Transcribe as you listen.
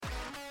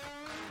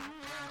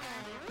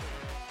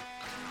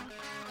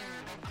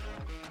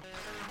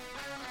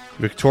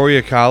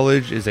Victoria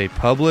College is a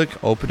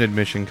public, open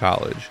admission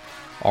college.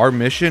 Our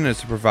mission is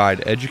to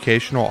provide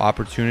educational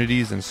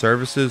opportunities and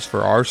services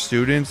for our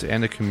students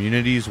and the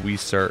communities we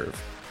serve.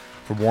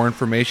 For more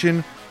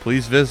information,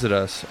 please visit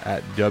us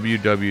at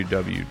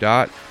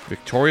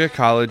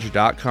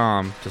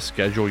www.victoriacollege.com to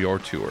schedule your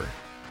tour.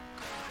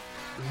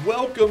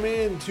 Welcome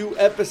into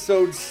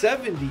episode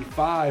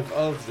 75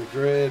 of The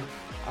Grid.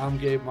 I'm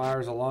Gabe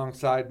Myers.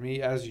 Alongside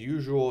me, as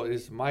usual,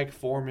 is Mike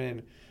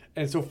Forman.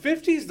 And so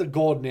 50 is the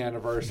golden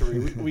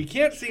anniversary. We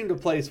can't seem to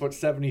place what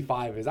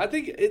 75 is. I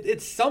think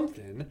it's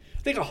something.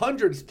 I think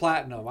 100 is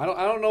platinum. I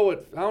don't know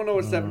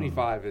what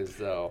 75 is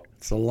though.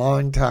 It's a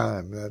long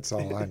time. That's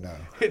all I know.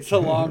 It's a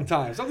long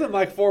time. Something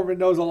Mike Forman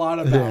knows a lot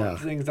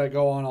about. Things that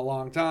go on a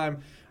long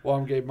time. Well,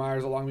 I'm Gabe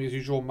Myers. Along with me as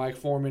usual, Mike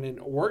Forman,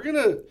 and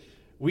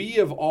we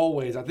have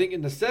always, I think,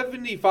 in the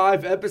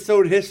 75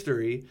 episode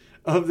history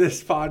of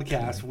this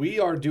podcast, we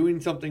are doing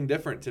something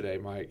different today,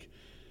 Mike.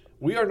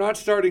 We are not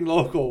starting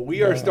local.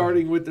 We are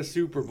starting with the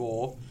Super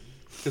Bowl,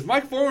 because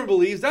Mike Forman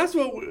believes that's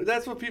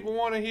what people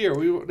want to hear.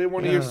 They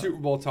want to hear Super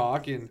Bowl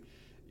talk, and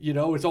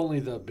it's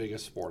only the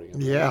biggest sporting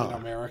event in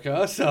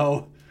America.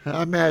 So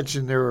I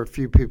imagine there were a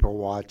few people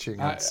watching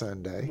on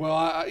Sunday.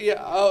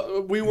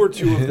 Well, we were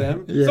two of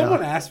them.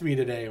 Someone asked me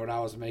today when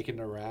I was making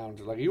the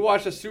rounds, like, "You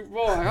watched the Super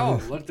Bowl?" I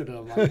looked at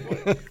him like,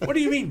 "What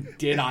do you mean?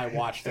 Did I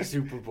watch the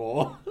Super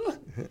Bowl?"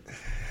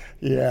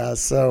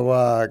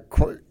 So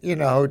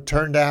it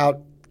turned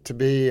out to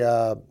be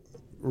a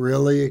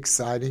really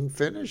exciting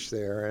finish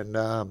there.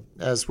 And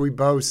as we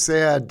both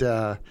said,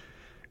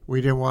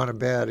 we didn't want to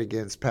bet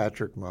against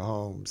Patrick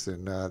Mahomes,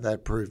 and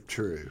that proved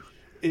true.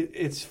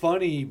 It's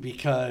funny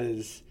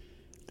because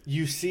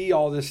you see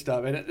all this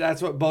stuff, and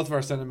that's what both of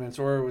our sentiments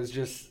were. It was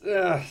just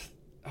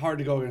hard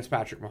to go against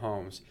Patrick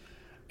Mahomes.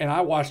 And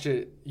I watched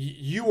it.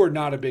 You were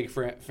not a big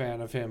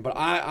fan of him, but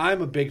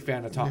I'm a big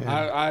fan of Tom.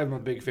 Yeah. I'm a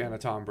big fan of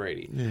Tom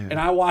Brady. Yeah.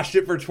 And I watched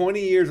it for 20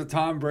 years with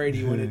Tom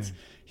Brady when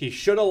he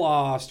should have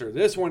lost, or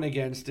this went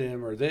against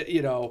him, or that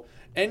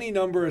any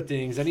number of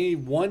things. Any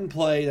one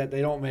play that they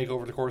don't make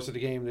over the course of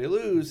the game, they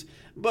lose.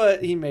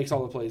 But he makes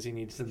all the plays he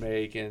needs to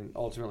make and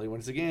ultimately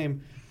wins the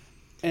game.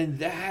 And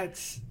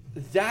that's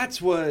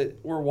what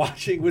we're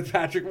watching with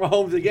Patrick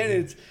Mahomes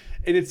again.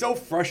 It's so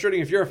frustrating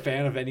if you're a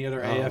fan of any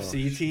other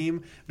AFC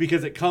team,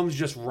 because it comes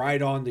just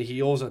right on the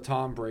heels of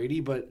Tom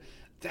Brady. But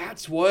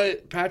that's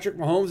what Patrick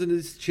Mahomes and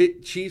his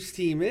Chiefs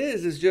team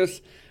is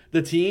just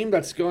the team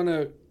that's going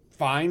to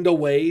find a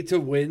way to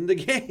win the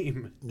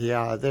game.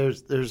 Yeah,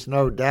 there's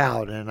no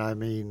doubt. And I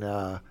mean,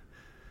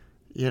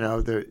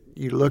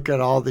 you look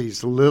at all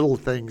these little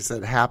things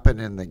that happen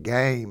in the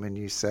game and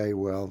you say,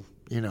 well,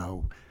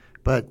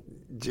 but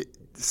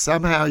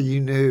somehow you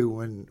knew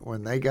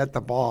when they got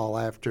the ball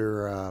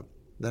after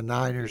the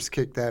Niners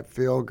kicked that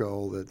field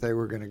goal that they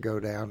were going to go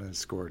down and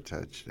score a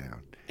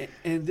touchdown.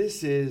 And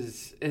this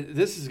is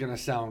going to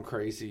sound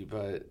crazy,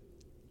 but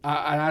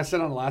I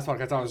said on the last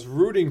podcast I was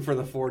rooting for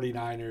the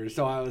 49ers,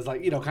 so I was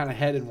like, kind of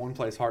head in one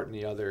place, heart in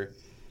the other.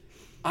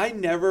 I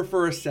never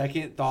for a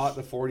second thought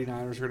the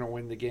 49ers were going to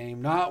win the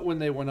game. Not when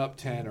they went up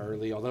 10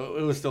 early, although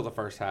it was still the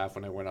first half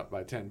when they went up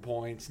by 10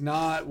 points.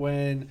 Not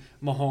when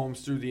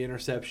Mahomes threw the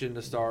interception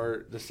to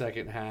start the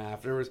second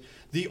half. There was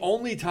the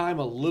only time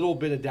a little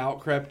bit of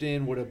doubt crept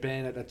in would have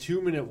been at a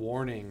 2-minute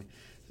warning.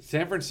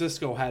 San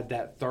Francisco had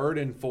that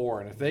 3rd and 4,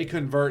 and if they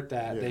convert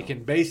that, they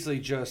can basically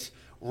just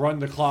run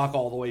the clock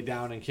all the way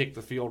down and kick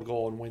the field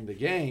goal and win the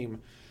game.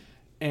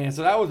 And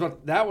so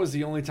that was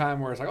the only time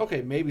where it's like,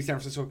 okay, maybe San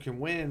Francisco can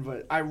win.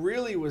 But I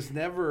really was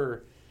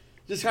never,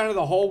 just kind of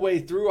the whole way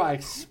through, I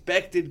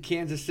expected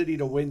Kansas City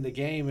to win the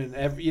game. And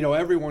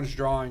everyone's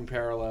drawing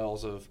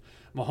parallels of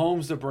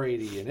Mahomes to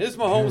Brady, and is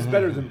Mahomes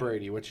better than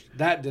Brady? Which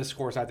that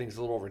discourse I think is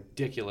a little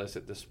ridiculous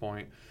at this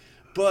point.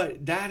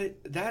 But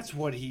that's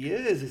what he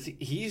is.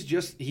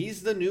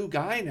 He's the new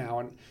guy now.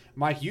 And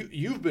Mike,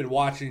 you've been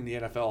watching the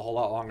NFL a whole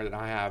lot longer than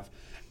I have.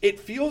 It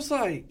feels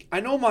like,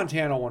 I know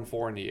Montana won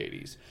 4 in the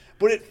 80s,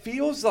 but it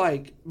feels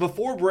like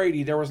before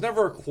Brady, there was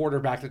never a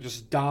quarterback that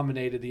just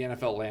dominated the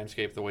NFL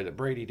landscape the way that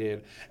Brady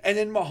did. And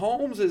then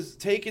Mahomes is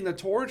taking the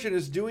torch and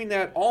is doing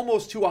that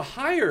almost to a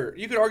higher,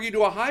 you could argue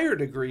to a higher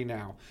degree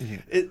now.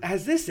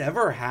 Has this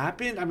ever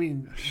happened? I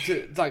mean,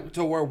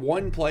 to where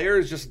one player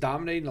is just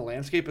dominating the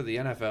landscape of the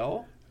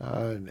NFL?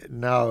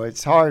 No,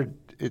 it's hard.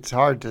 It's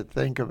hard to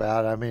think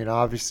about. I mean,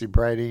 obviously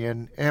Brady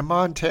and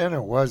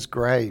Montana was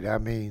great. I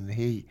mean,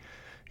 he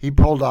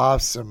pulled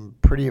off some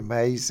pretty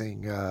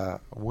amazing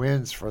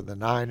wins for the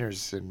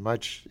Niners, and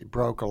he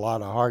broke a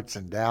lot of hearts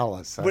in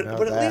Dallas. But at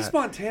least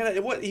Montana,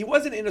 he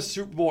wasn't in a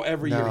Super Bowl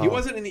every year. He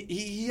wasn't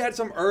he had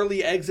some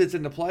early exits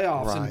in the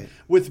playoffs. Right. And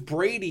with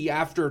Brady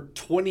after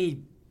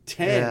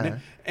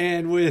 2010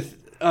 and with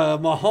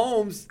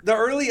Mahomes, the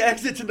early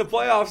exits in the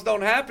playoffs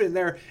don't happen.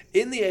 They're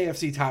in the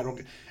AFC title.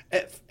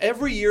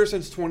 Every year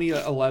since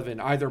 2011,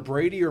 either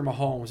Brady or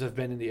Mahomes have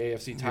been in the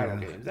AFC title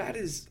game. That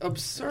is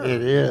absurd.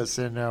 It is,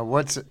 and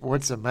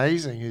what's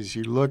amazing is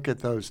you look at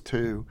those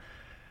two.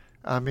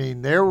 I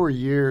mean, there were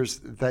years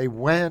they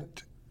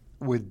went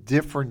with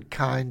different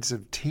kinds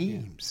of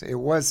teams. It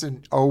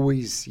wasn't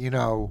always,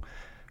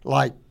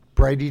 like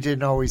Brady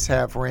didn't always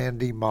have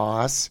Randy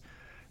Moss,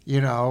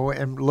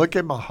 and look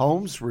at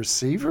Mahomes'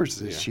 receivers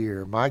this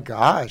year. My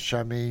gosh,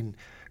 I mean,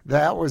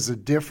 that was a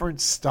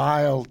different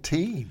style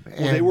team.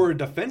 Well, they were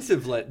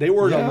they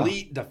were an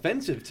elite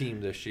defensive team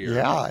this year.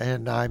 Yeah,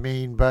 and I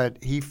mean,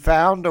 but he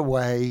found a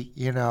way,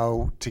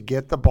 to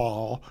get the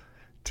ball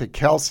to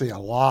Kelsey a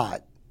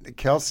lot.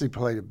 Kelsey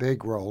played a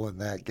big role in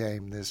that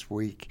game this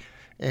week,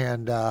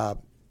 and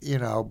he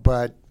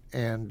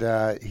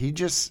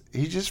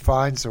just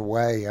finds a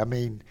way. I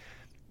mean,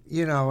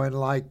 and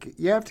like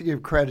you have to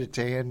give credit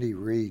to Andy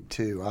Reid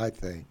too. I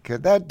think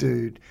 'cause that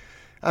dude.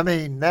 I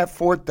mean, that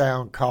fourth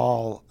down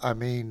call. I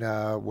mean,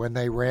 when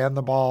they ran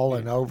the ball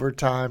in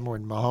overtime,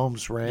 when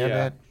Mahomes ran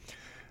it.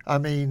 I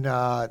mean,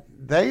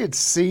 they had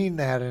seen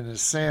that in a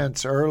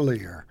sense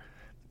earlier.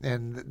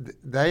 And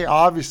they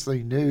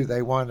obviously knew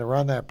they wanted to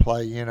run that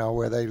play,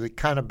 where they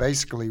kind of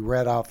basically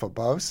read off of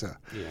Bosa.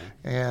 Yeah.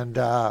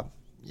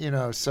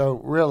 And,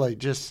 so really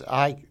just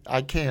I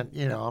can't,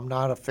 I'm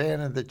not a fan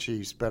of the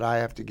Chiefs, but I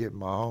have to give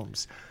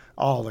Mahomes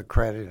all the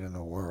credit in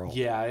the world.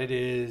 Yeah, it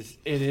is.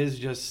 It is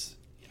just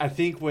 – I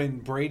think when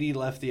Brady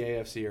left the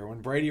AFC or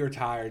when Brady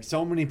retired,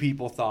 so many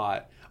people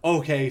thought,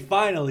 okay,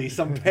 finally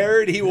some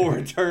parity will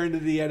return to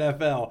the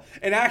NFL.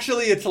 And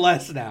actually it's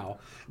less now.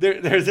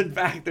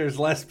 There's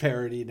less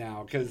parity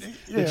now because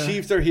the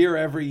Chiefs are here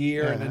every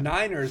year and the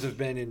Niners have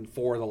been in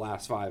 4 of the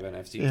last 5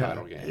 NFC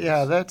title games.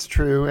 Yeah, that's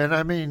true. And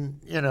I mean,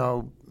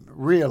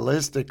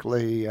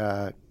 realistically,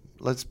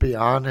 let's be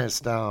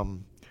honest,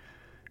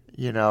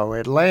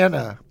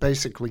 Atlanta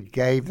basically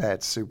gave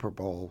that Super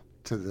Bowl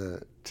to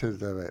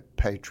the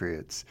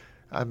Patriots.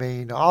 I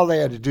mean, all they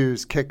had to do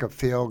is kick a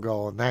field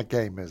goal, and that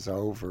game is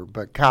over.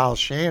 But Kyle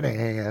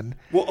Shanahan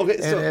and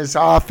his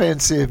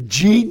offensive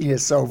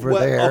genius over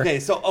there. Okay,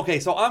 so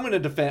I'm going to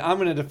defend. I'm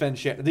not going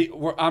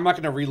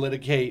to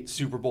relitigate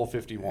Super Bowl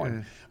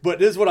 51. But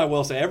this is what I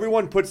will say: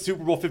 everyone puts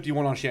Super Bowl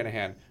 51 on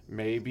Shanahan.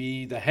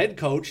 Maybe the head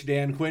coach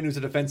Dan Quinn, who's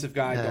a defensive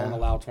guy, don't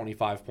allow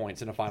 25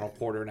 points in a final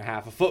quarter and a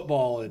half of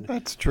football. And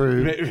that's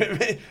true.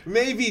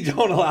 Maybe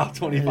don't allow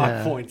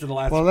 25 points in the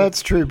last. Well,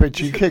 that's true. But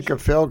you kick a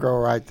field goal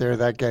right there,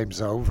 that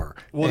game's over.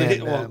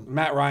 Well,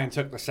 Matt Ryan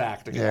took the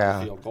sack to get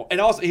the field goal. And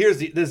also,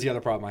 this is the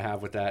other problem I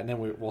have with that, and then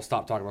we'll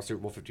stop talking about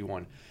Super Bowl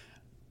 51.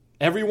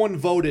 Everyone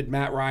voted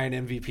Matt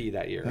Ryan MVP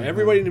that year.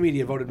 Everybody in the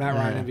media voted Matt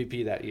Ryan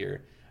MVP that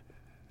year.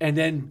 And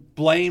then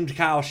blamed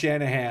Kyle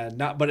Shanahan.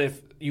 But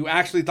if you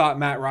actually thought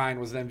Matt Ryan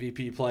was an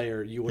MVP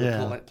player, you would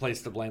have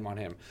placed the blame on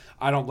him.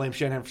 I don't blame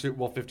Shanahan for Super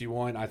Bowl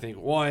 51. I think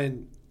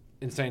 1,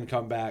 insane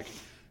comeback.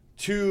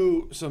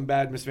 2, some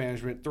bad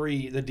mismanagement.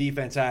 3, the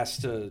defense has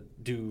to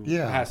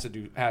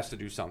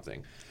do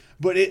something.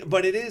 But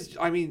it is.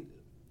 I mean,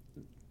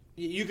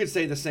 you could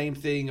say the same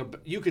thing.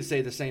 You could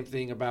say the same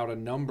thing about a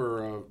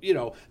number of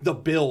the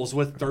Bills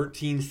with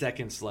 13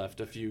 seconds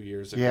left a few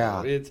years ago.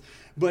 Yeah.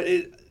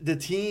 The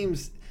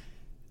teams.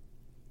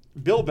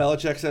 Bill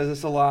Belichick says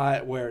this a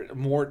lot, where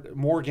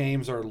more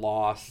games are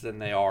lost than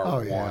they are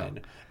won.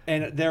 Yeah.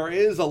 And there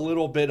is a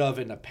little bit of,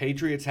 and the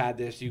Patriots had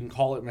this, you can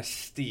call it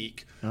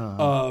mystique,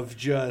 of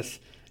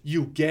just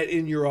you get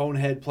in your own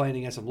head playing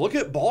against them. Look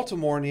at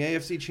Baltimore in the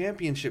AFC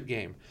Championship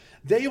game.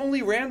 They are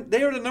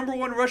the number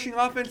 1 rushing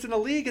offense in the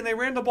league, and they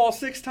ran the ball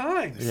 6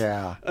 times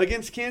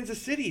against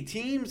Kansas City.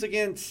 Teams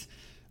against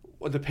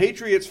the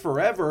Patriots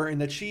forever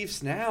and the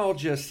Chiefs now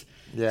just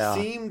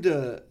seem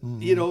to,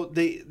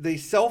 they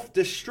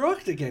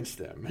self-destruct against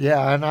them.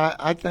 Yeah, and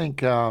I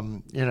think,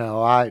 I'm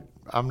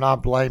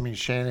not blaming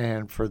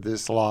Shanahan for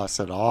this loss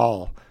at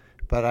all,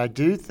 but I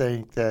do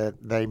think that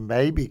they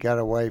maybe got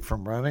away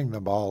from running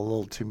the ball a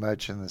little too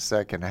much in the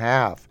second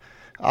half.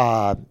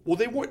 They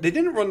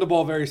didn't run the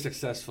ball very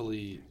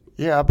successfully.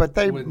 Yeah, but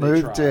they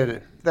moved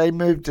it. They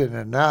moved it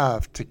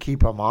enough to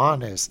keep them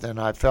honest,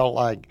 and I felt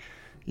like,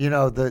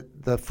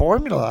 the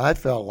formula I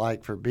felt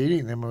like for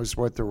beating them was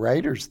what the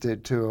Raiders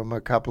did to them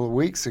a couple of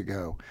weeks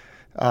ago,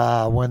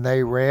 when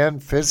they ran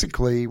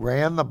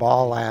the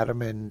ball at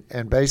them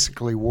and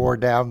basically wore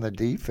down the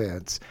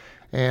defense,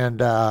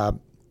 and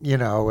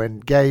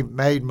and Gabe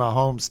made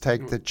Mahomes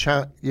take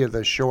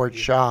the short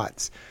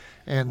shots.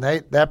 And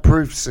that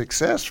proved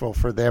successful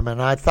for them.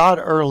 And I thought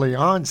early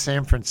on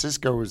San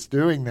Francisco was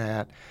doing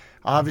that.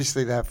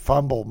 Obviously, that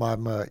fumble,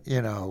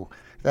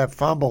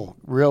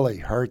 really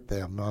hurt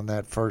them on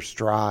that first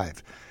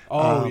drive.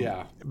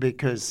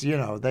 Because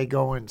they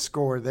go and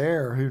score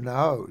there. Who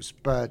knows?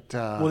 But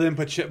then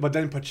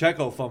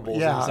Pacheco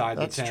fumbles inside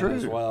the 10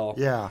 as well.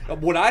 Yeah.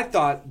 What I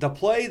thought, the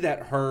play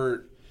that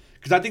hurt,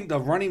 because I think the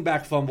running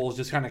back fumbles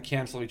just kind of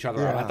cancel each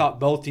other out. I thought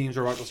both teams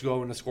were about to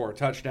go in to score a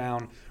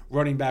touchdown.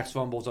 Running backs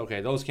fumbles,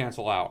 okay, those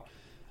cancel out.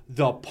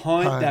 The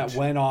punt that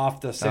went off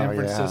the San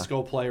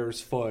Francisco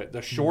player's foot,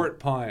 the short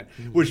punt,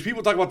 which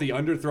people talk about the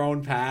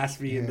underthrown pass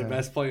being the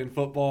best play in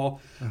football.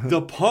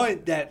 The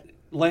punt that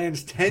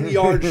lands 10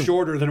 yards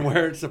shorter than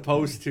where it's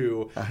supposed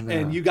to,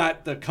 and you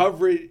got the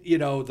coverage,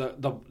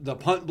 the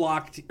punt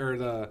block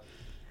or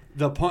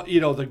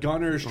the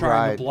gunners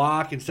trying to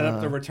block and set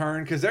up the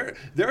return, because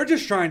they're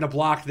just trying to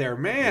block their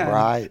man.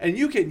 Right. And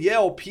you can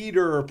yell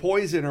Peter or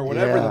poison or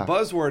whatever the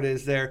buzzword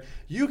is there.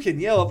 You can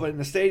yell it, but in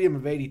a stadium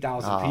of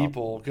 80,000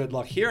 people, good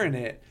luck hearing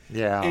it.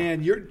 Yeah.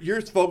 And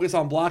you're focused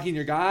on blocking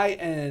your guy,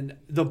 and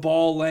the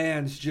ball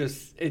lands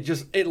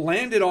it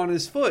landed on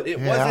his foot. It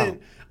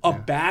wasn't a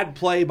bad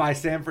play by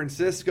San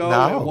Francisco.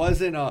 No. It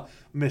wasn't a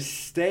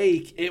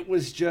mistake. It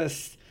was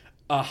just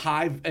a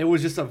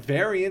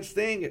variance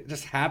thing. It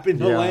just happened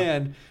to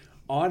land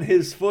on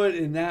his foot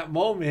in that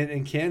moment,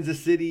 and Kansas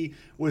City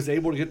was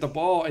able to get the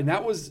ball. And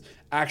that was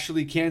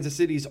actually Kansas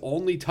City's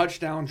only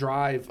touchdown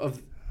drive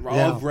of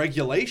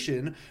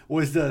regulation,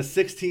 was the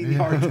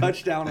 16-yard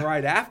touchdown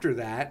right after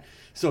that.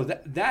 So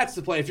that's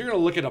the play. If you're going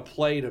to look at a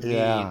play to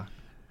me,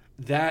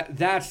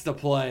 that's the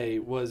play,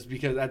 was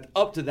because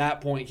up to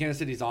that point, Kansas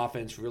City's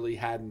offense really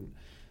had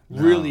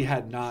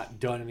not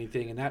done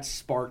anything, and that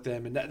sparked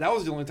them. And that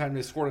was the only time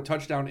they scored a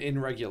touchdown in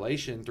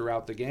regulation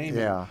throughout the game.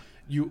 Yeah.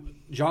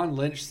 John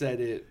Lynch said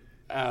it,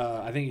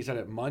 I think he said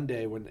it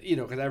Monday, when,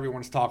 because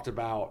everyone's talked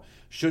about,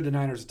 should the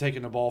Niners have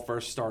taken the ball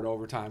first, start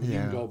overtime. You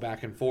can go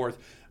back and forth.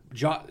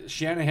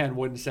 Shanahan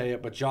wouldn't say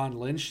it, but John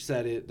Lynch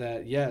said it,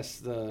 that yes,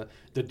 the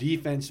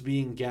defense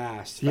being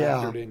gassed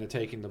factored into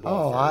taking the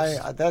ball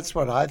first. That's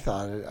what I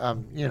thought.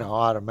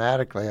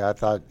 Automatically I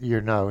thought,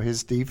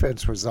 his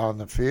defense was on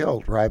the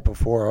field right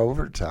before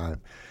overtime,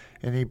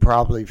 and he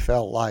probably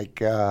felt like,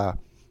 hey,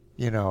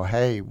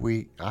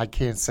 I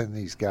can't send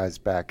these guys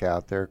back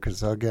out there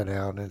because they'll get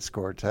out and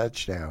score a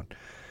touchdown,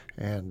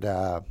 and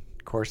of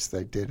course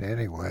they did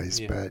anyways.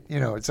 Yeah. But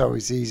it's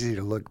always easy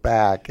to look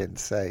back and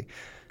say,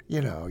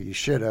 you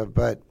should have.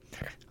 But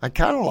I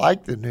kind of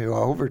like the new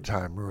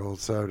overtime rule,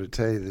 so to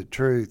tell you the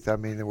truth. I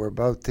mean, where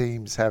both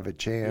teams have a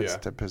chance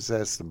to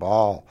possess the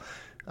ball.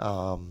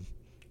 I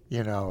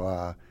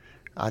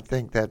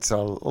think that's a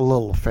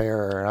little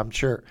fairer. I'm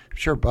sure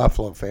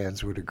Buffalo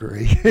fans would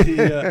agree.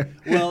 Yeah.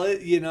 Well,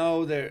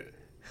 they're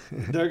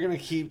going to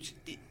keep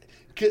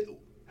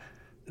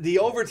the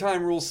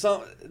overtime rule.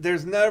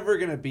 There's never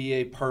going to be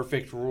a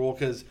perfect rule,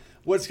 because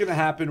what's going to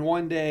happen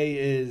one day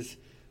is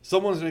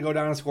someone's going to go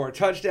down and score a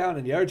touchdown,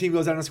 and the other team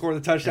goes down and scores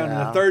a touchdown, and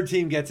the third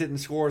team gets it and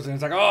scores, and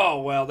it's like,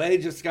 oh, well, they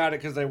just got it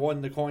because they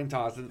won the coin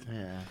toss.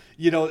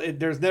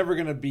 There's never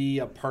going to be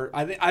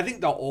I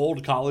think the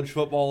old college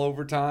football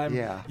overtime,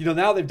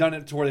 now they've done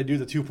it to where they do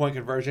the 2-point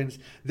conversions.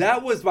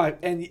 That was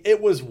and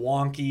it was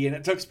wonky, and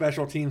it took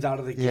special teams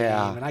out of the game,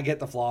 and I get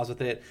the flaws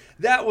with it.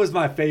 That was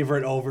my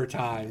favorite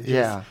overtime.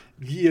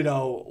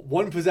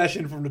 One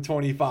possession from the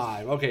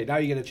 25. Okay, now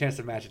you get a chance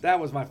to match it. That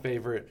was my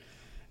favorite.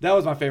 That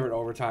was my favorite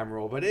overtime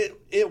rule, but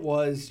it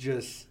was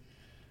just,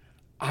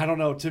 I don't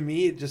know, to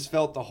me it just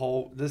felt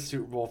this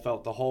Super Bowl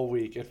felt the whole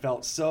week. It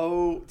felt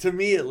so, to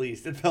me at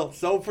least, it felt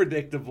so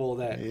predictable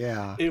that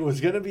it was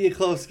going to be a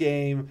close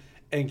game,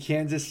 and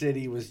Kansas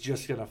City was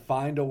just going to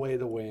find a way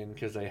to win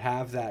because they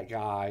have that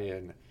guy,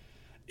 and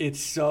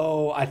it's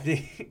so, I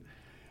think,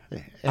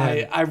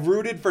 I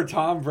rooted for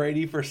Tom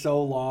Brady for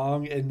so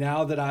long, and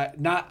now that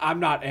I'm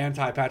not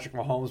anti-Patrick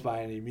Mahomes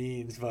by any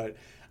means, but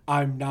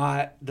I'm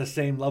not the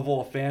same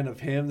level of fan of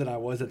him that I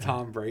was at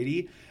Tom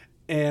Brady.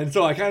 And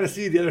so I kind of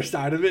see the other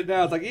side of it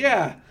now. It's like,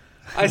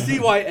 I see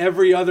why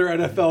every other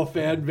NFL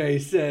fan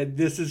base said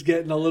this is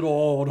getting a little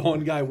old,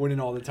 one guy winning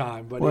all the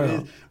time. But it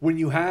is, when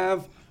you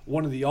have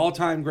one of the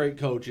all-time great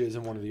coaches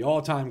and one of the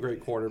all-time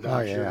great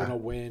quarterbacks, you're going to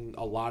win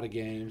a lot of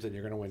games, and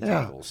you're going to win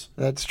titles.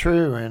 That's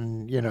true.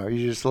 And, you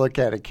just look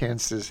at it,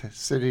 Kansas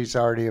City's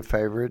already a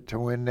favorite to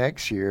win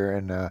next year.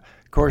 And, of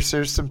course,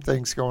 there's some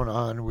things going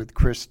on with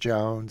Chris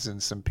Jones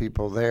and some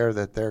people there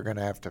that they're going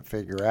to have to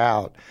figure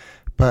out.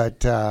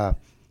 But,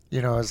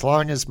 as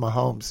long as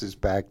Mahomes is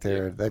back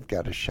there, they've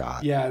got a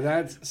shot.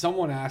 Yeah,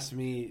 someone asked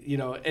me,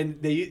 and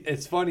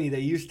it's funny,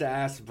 they used to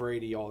ask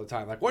Brady all the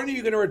time, like, when are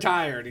you going to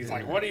retire? And he's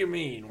like, what do you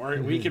mean?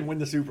 We can win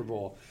the Super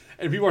Bowl.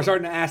 And people are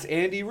starting to ask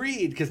Andy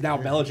Reid, because now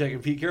Belichick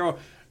and Pete Carroll,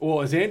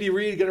 well, is Andy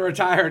Reid going to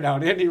retire now?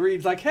 And Andy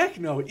Reid's like, heck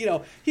no.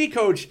 He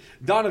coached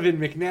Donovan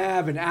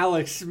McNabb and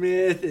Alex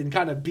Smith and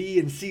kind of B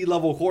and C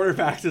level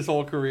quarterbacks his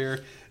whole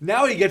career.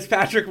 Now he gets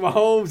Patrick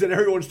Mahomes, and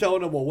everyone's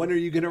telling him, well, when are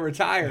you going to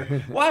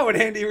retire? Why would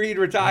Andy Reid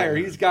retire?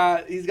 He's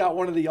got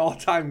one of the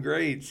all-time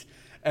greats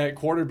at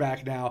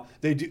quarterback now.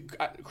 They do.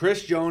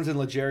 Chris Jones and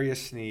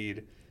L'Jarius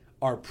Sneed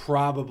are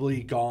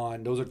probably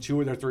gone. Those are two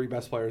of their three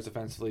best players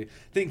defensively.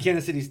 I think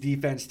Kansas City's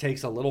defense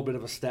takes a little bit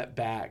of a step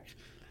back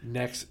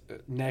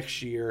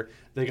next year.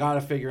 They got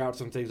to figure out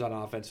some things on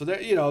offense. So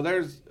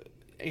there's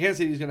Kansas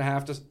City's going to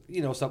have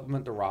to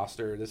supplement the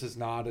roster. This is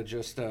not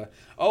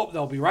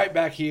they'll be right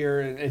back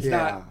here, and it's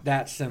not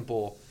that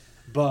simple.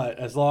 But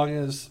as long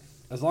as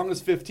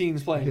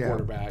 15's playing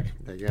quarterback,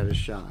 they got a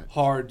shot.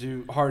 Hard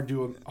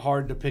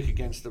to pick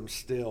against them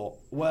still.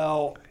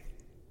 Well,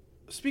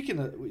 speaking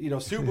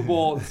of Super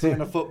Bowl, it's the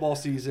end of football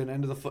season,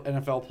 end of the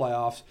NFL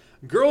playoffs.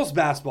 Girls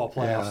basketball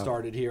playoffs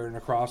started here in the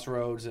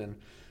Crossroads, and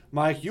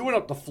Mike, you went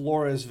up to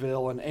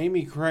Floresville, and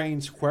Amy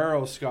Crane's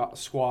Cuero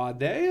squad.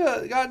 They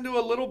got into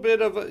a little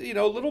bit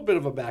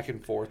of a back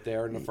and forth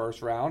there in the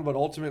first round, but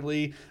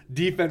ultimately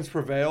defense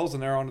prevails,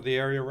 and they're on to the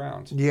area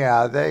round.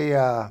 Yeah, they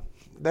had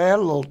a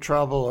little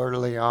trouble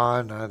early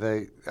on.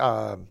 They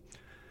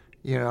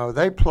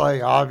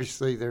play.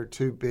 Obviously, they're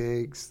two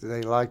bigs.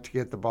 They like to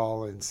get the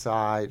ball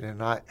inside,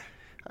 and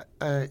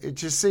it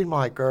just seemed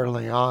like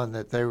early on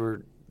that they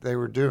were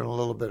doing a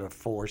little bit of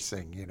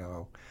forcing,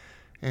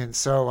 And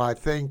so I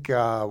think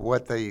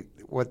what they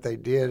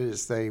did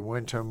is they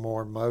went to a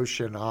more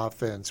motion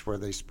offense where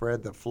they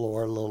spread the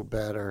floor a little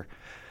better,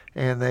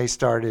 and they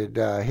started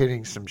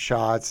hitting some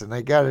shots, and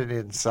they got it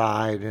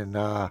inside.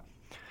 And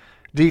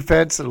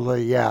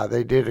defensively, yeah,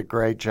 they did a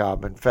great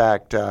job. In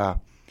fact,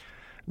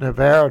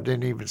 Navarro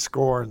didn't even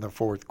score in the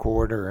fourth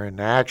quarter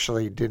and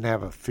actually didn't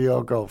have a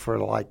field goal for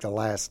like the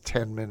last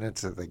 10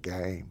 minutes of the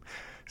game.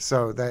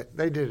 So that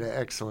they did an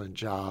excellent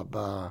job.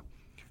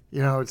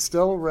 It's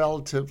still a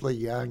relatively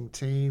young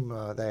team.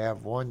 They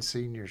have one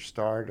senior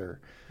starter.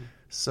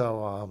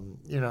 So,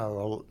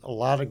 a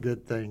lot of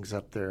good things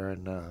up there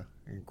in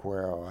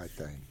Cuero, I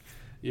think.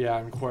 Yeah,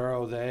 in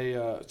Cuero,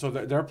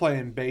 they're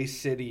playing Bay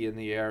City in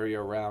the area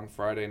around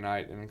Friday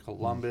night in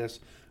Columbus.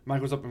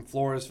 Mike was up in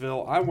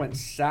Floresville. I went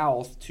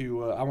south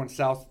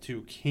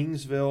to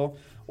Kingsville,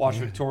 watched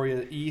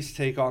Victoria East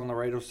take on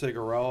Laredo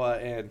Figueroa,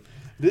 and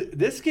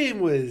this game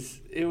was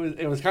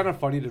kind of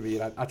funny to me.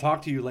 And I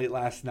talked to you late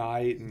last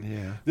night,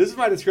 and this is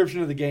my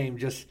description of the game.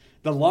 Just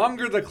the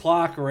longer the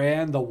clock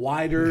ran, the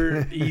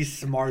wider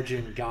East's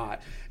margin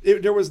got.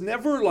 There was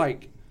never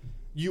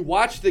you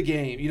watch the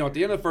game. At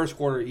the end of the first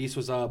quarter, East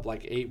was up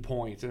 8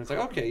 points, and it's like,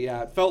 okay,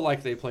 yeah, it felt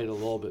like they played a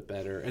little bit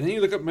better. And then you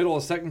look up middle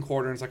of the second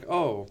quarter, and it's like,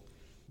 oh,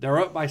 they're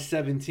up by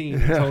 17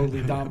 and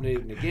totally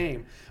dominating the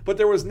game. But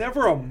there was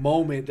never a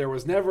moment. There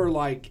was never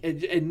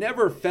it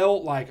never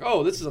felt like,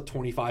 oh, this is a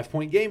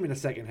 25-point game in the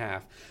second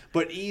half.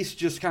 But East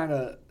just kind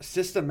of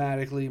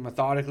systematically,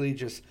 methodically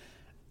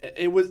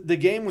the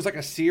game was like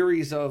a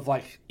series of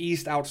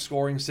East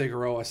outscoring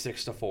Figueroa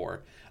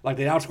 6-4.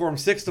 They outscore them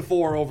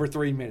 6-4 over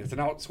 3 minutes,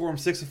 and outscore them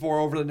 6-4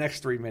 over the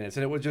next 3 minutes.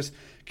 And it was just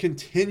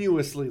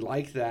continuously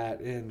like that.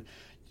 And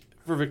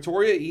for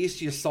Victoria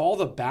East, you saw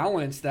the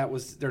balance that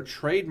was their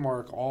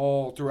trademark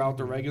all throughout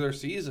the regular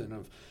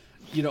season.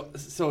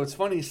 So it's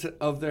funny,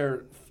 of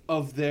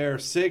their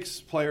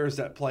 6 players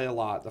that play a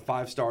lot, the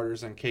 5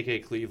 starters and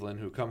KK Cleveland,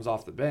 who comes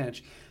off the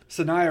bench,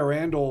 Sanaya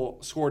Randall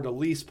scored the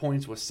least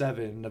points with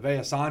 7.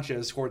 Nevaeh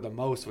Sanchez scored the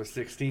most with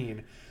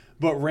 16.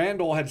 But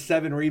Randall had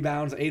 7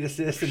 rebounds, 8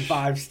 assists, and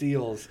 5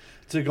 steals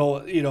to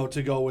go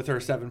with her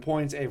 7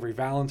 points. Avery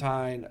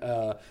Valentine,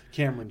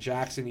 Cameron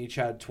Jackson each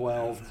had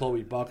 12.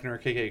 Chloe Buckner,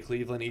 KK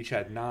Cleveland each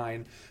had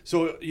 9.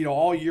 So,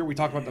 all year we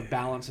talk about the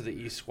balance of the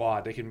East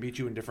squad. They can beat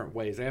you in different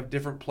ways. They have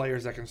different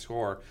players that can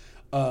score.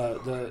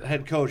 The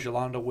head coach,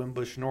 Yolanda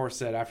Wimbush-North,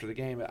 said after the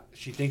game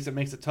she thinks it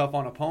makes it tough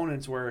on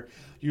opponents where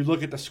you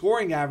look at the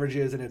scoring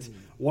averages and it's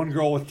one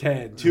girl with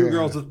 10, 2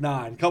 girls with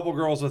 9, couple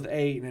girls with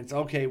 8, and it's,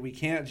 okay, we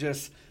can't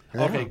just –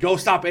 okay, go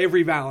stop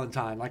Avery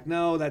Valentine.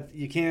 No, that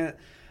you can't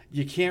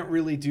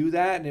really do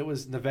that. And it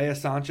was Nevaeh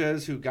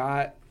Sanchez who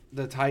got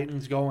the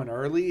Titans going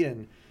early,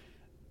 and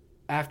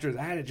after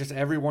that, it just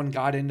everyone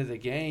got into the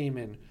game,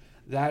 and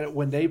that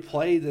when they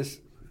play this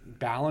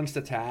balanced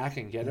attack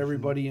and get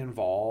everybody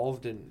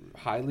involved and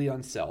highly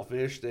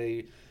unselfish,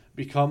 they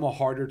become a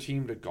harder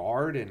team to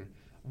guard. And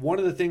one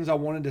of the things I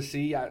wanted to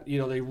see,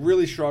 they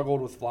really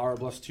struggled with Flower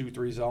Bluff's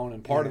 2-3 zone,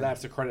 and part of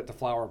that's a credit to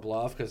Flower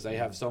Bluff because they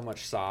have so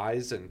much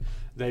size and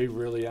they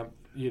really,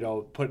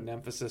 put an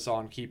emphasis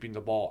on keeping the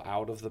ball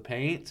out of the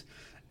paint.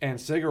 And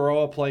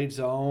Figueroa played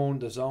zone.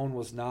 The zone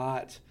was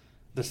not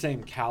the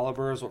same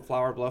caliber as what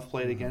Flower Bluff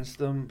played against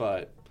them,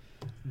 but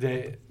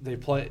they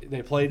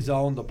played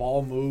zone. The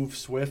ball moved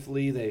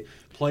swiftly. They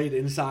played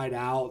inside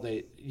out.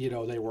 They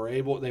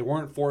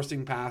weren't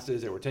forcing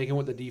passes. They were taking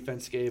what the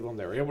defense gave them.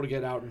 They were able to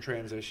get out in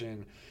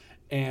transition.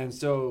 And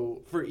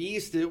so for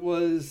East, it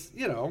was,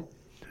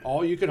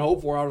 all you could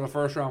hope for out of a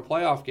first round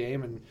playoff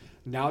game. And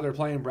now they're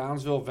playing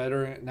Brownsville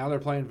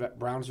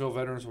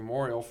Veterans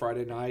Memorial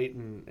Friday night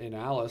in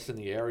Alice in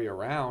the area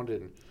around,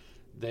 and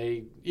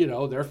they're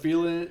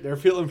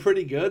feeling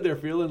pretty good. They're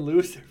feeling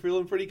loose. They're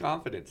feeling pretty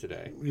confident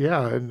today.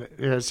 Yeah, and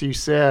as you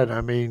said,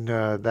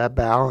 that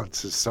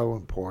balance is so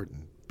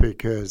important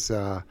because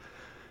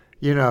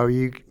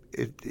you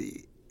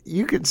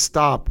can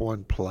stop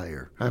one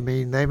player.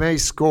 They may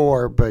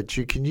score, but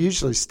you can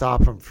usually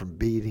stop them from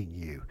beating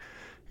you.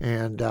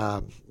 And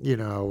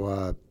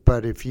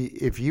but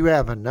if you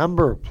have a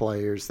number of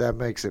players, that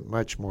makes it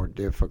much more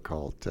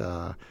difficult.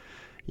 I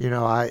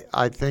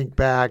think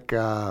back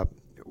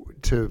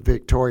to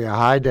Victoria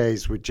High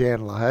days with Jan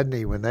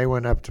Lahudney when they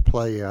went up to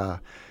play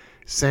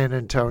San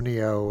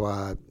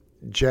Antonio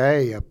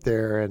J up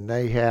there, and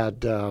they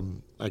had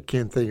I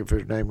can't think if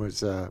her name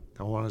was I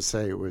want to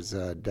say it was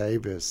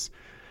Davis.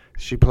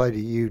 She played at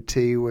UT,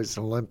 was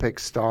an Olympic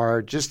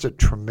star, just a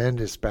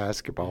tremendous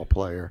basketball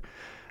player.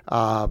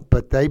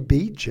 But they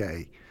beat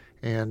Jay,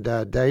 And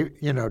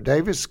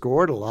Davis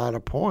scored a lot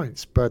of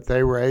points, but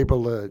they were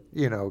able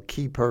to,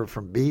 keep her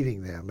from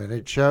beating them. And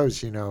it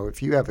shows,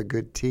 if you have a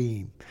good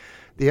team.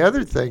 The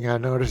other thing I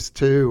noticed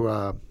too,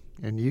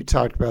 and you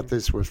talked about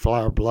this with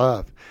Flower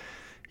Bluff,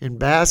 in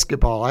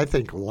basketball, I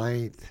think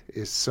length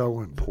is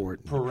so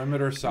important.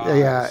 Perimeter size.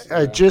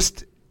 Yeah.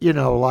 Just,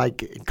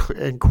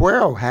 and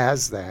Cuero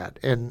has that.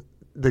 And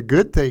the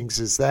good things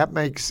is that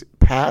makes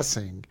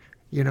passing,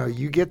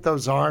 you get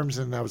those arms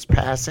in those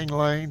passing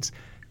lanes,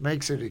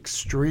 makes it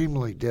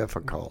extremely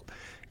difficult.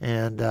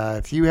 And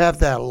if you have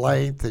that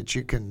length that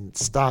you can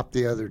stop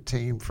the other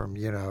team from,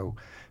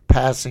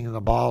 passing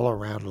the ball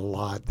around a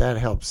lot, that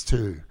helps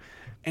too.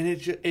 And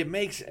it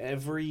makes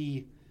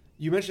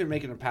you mentioned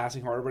making the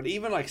passing harder, but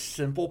even like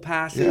simple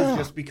passes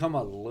just become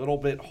a little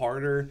bit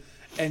harder.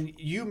 And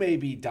you may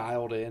be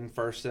dialed in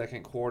first,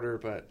 second quarter,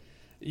 but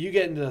you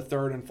get into the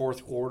third and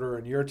fourth quarter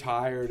and you're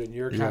tired and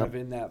you're kind of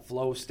in that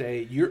flow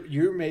state.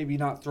 You're maybe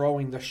not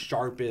throwing the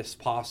sharpest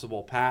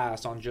possible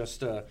pass on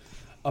just a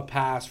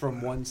pass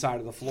from one side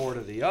of the floor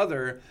to the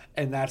other,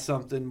 and that's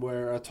something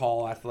where a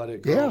tall,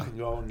 athletic girl can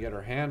go and get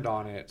her hand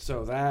on it.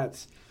 So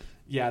that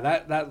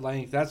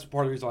length, that's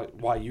part of the reason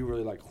why you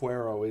really like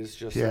Cuero is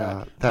just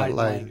that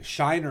length.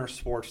 Shiner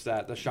sports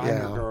that. The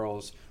Shiner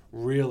girls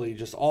really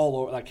just all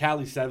over. Like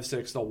Callie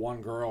Sevcik's the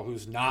one girl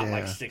who's not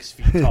like 6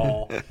 feet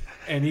tall,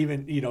 and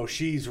even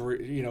she's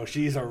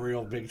a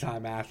real big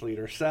time athlete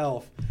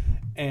herself,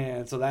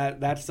 and so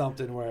that's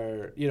something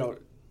where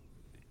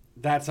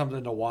that's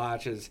something to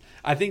watch. Is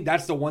I think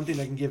that's the one thing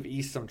that can give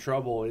East some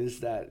trouble is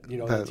that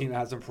the team that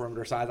has some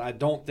perimeter size. I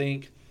don't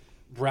think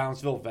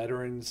Brownsville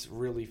Veterans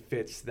really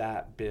fits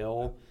that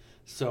bill.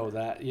 So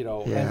that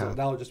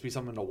that'll just be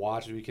something to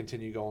watch as we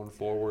continue going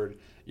forward.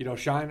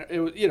 Shiner, it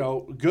was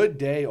good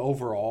day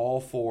overall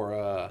for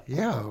it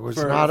was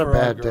not a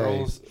bad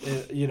girls.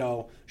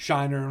 day.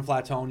 Shiner and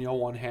Flatonia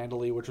won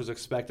handily, which was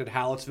expected.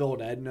 Hallettsville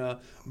and Edna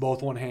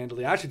both won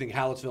handily. I actually think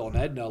Hallettsville and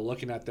Edna,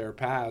 looking at their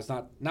paths,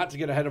 not to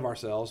get ahead of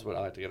ourselves, but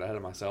I like to get ahead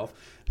of myself.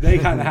 They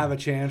kind of have a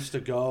chance to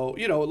go.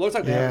 It looks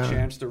like they have a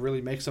chance to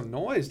really make some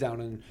noise down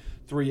in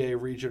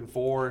 3A Region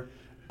 4.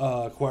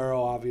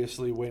 Cuero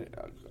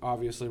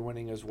obviously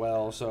winning as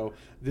well. So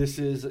this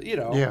is,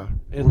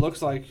 it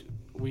looks like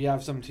we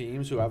have some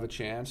teams who have a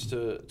chance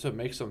to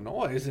make some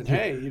noise. And,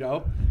 hey,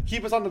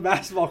 keep us on the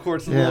basketball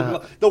courts a little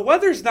bit. The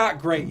weather's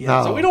not great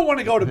yet, so we don't want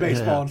to go to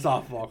baseball and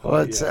softball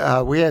courts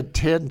yet. We had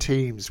 10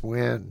 teams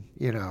win,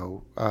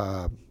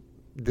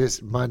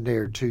 this Monday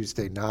or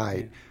Tuesday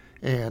night.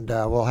 And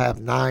we'll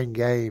have 9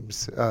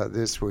 games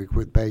this week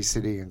with Bay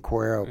City and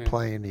Cuero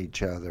playing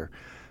each other.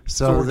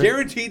 So we're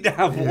guaranteed to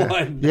have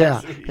one.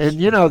 Yeah. And,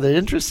 the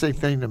interesting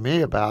thing to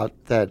me about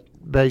that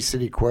Bay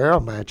City Cuero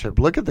matchup,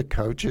 look at the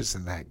coaches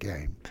in that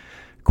game.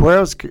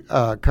 Cuero's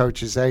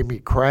coach is Amy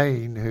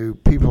Crane, who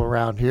people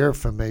around here are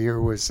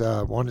familiar with,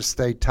 won a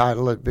state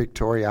title at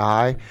Victoria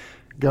High,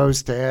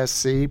 goes to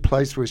SC,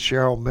 plays with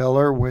Cheryl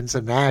Miller, wins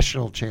a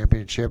national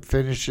championship,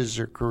 finishes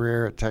her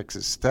career at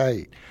Texas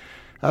State.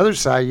 Other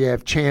side, you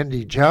have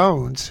Chandy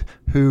Jones,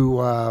 who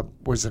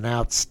was an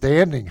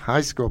outstanding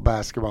high school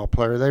basketball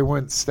player. They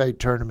went to the state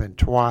tournament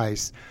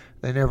twice.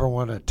 They never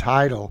won a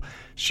title.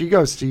 She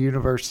goes to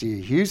University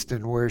of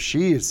Houston, where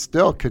she is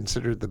still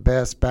considered the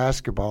best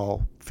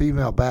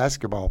female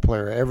basketball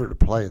player ever to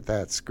play at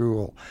that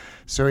school.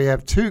 So you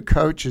have 2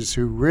 coaches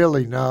who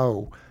really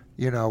know,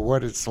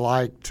 what it's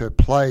like to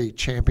play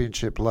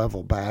championship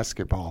level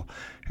basketball.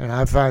 And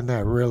I find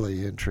that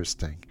really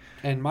interesting.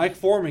 And Mike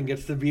Forman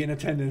gets to be in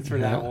attendance for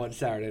that one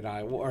Saturday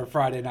night or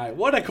Friday night.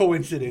 What a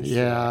coincidence.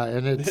 Yeah,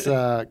 and it's,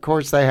 of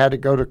course, they had to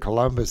go to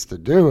Columbus to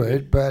do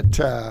it. But,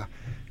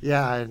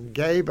 and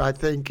Gabe, I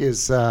think,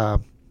 is, I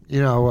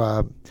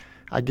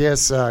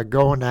guess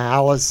going to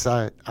Alice,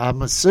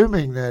 I'm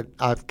assuming that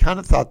I've kind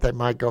of thought they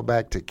might go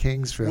back to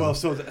Kingsville. Well,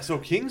 so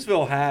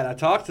Kingsville I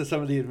talked to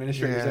some of the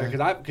administrators there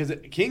because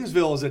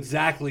Kingsville is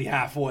exactly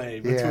halfway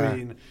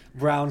between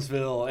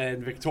Brownsville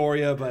and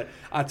Victoria. But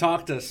I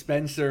talked to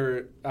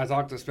Spencer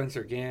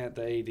Gant,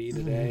 the AD,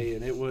 today,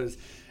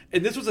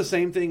 and this was the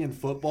same thing in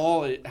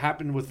football. It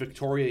happened with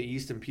Victoria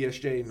East and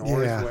PSJ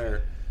North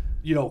where,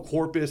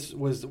 Corpus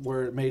was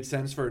where it made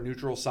sense for a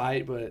neutral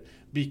site, but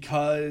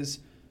because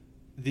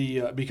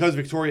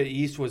Victoria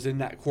East was in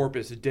that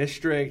Corpus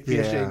district,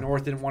 PSJ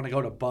North didn't want to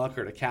go to Buck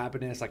or to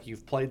Cabinets, like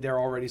you've played there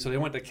already, so they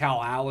went to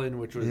Cal Allen,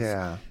 which was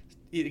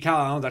Cal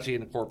Allen's actually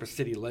in the Corpus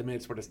city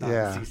limits, but it's not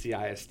in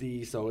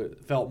CCISD, so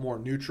it felt more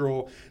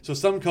neutral. So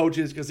some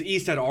coaches, because the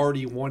East had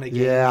already won a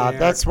game there.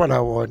 That's what I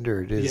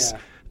wondered is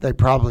they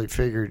probably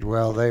figured,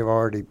 well, they've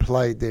already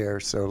played there,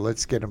 so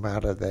let's get them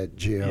out of that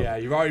gym. Yeah,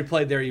 you've already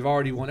played there, you've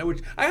already won it.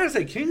 Which I gotta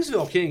say,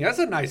 Kingsville King, that's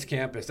a nice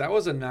campus. That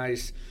was a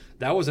nice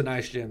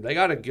gym. They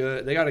got a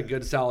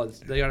good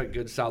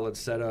solid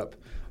setup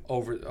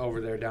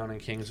over there down in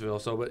Kingsville.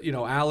 So, but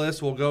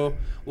Alice will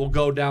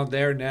go down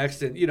there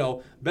next.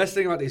 And best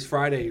thing about these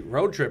Friday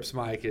road trips,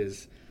 Mike,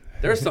 is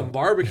There's some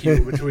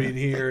barbecue between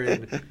here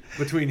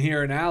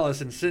and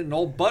Alice and Sinton.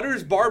 Old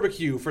Butters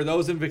Barbecue for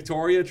those in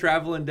Victoria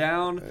traveling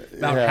down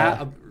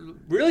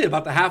really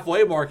about the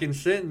halfway mark in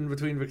Sinton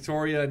between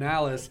Victoria and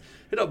Alice.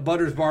 Hit up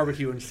Butters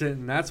Barbecue in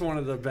Sinton. That's one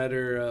of the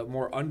better,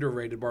 more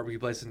underrated barbecue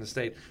places in the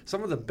state.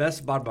 Some of the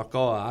best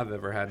barbacoa I've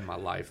ever had in my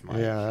life, Mike.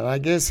 Yeah, and I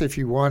guess if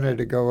you wanted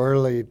to go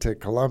early to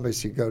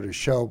Columbus, you go to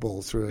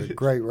Showbles, a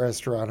great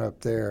restaurant up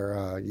there.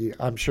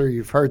 I'm sure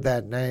you've heard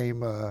that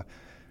name.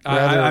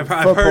 I've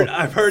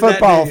heard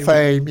football that name.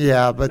 fame,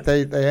 yeah, but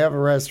they have a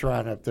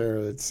restaurant up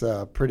there that's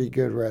a pretty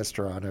good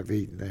restaurant. I've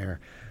eaten there.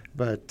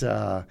 But,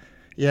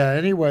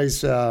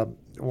 anyways,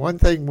 one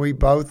thing we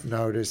both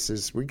noticed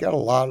is we got a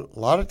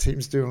lot of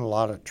teams doing a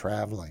lot of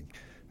traveling.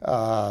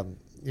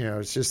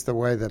 It's just the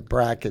way the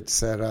bracket's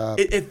set up.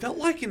 It felt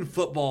like in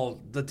football,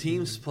 the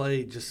teams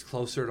played just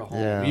closer to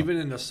home, even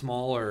in the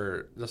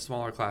smaller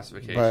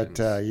classifications.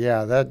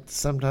 But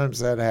sometimes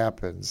that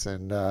happens,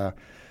 and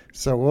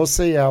so we'll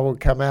see how we'll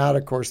come out.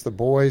 Of course, the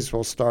boys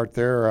will start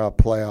their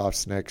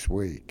playoffs next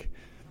week.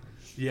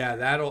 Yeah,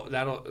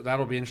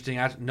 that'll be interesting.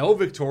 No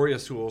Victoria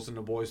schools in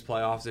the boys'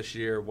 playoffs this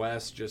year.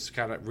 West just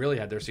kind of really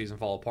had their season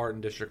fall apart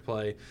in district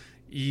play.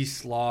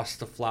 East lost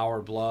to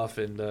Flower Bluff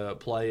in the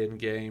play-in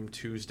game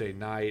Tuesday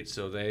night,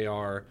 so they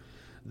are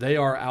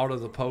out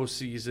of the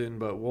postseason.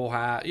 But we'll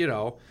have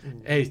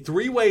a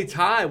three-way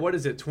tie. What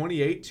is it?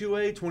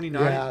 28-2A,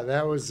 29. Yeah,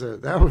 that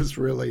was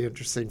really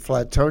interesting.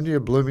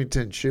 Flatonia,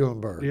 Bloomington,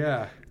 Schulenburg.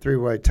 Yeah.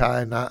 Three-way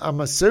tie. And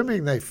I'm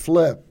assuming they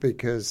flipped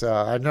because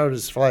I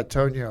noticed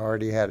Flatonia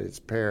already had its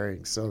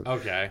pairing. So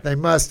they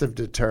must have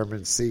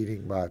determined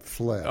seeding by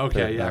flip.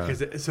 Okay,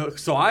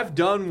 so I've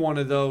done one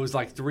of those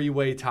like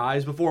three-way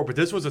ties before, but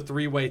this was a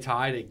three-way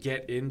tie to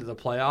get into the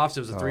playoffs. It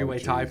was a three-way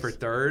tie for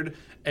third.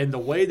 And the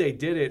way they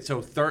did it,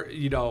 so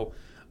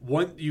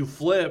one you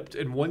flipped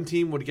and one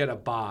team would get a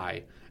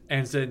bye.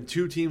 And then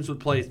two teams would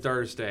play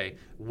Thursday.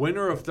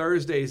 Winner of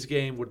Thursday's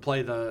game would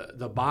play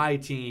the bye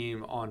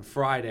team on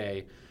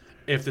Friday.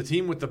 If the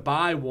team with the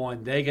bye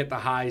won, they get the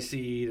high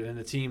seed, and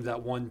the team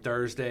that won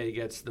Thursday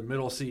gets the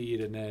middle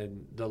seed, and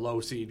then the low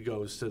seed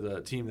goes to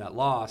the team that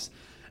lost.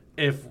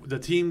 If the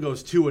team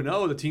goes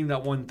 2-0, the team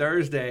that won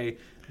Thursday,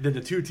 then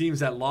the two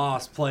teams that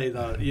lost play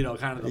the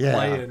kind of the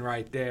play-in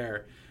right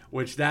there.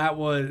 Which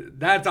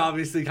that's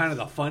obviously kind of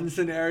the fun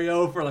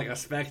scenario for like a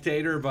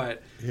spectator,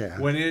 but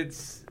when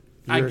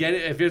I get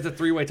it. If it's a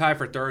three-way tie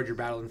for third, you're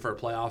battling for a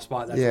playoff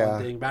spot. That's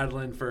one thing.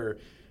 Battling for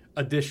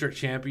a district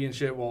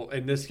championship, well,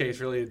 in this case,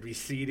 really, it'd be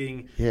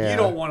seeding. Yeah. You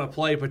don't want to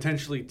play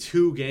potentially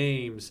two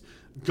games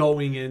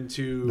going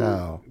into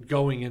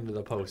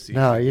the postseason.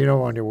 No, you don't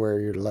want to wear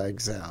your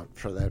legs out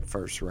for that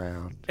first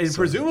round. And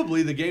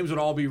presumably the games would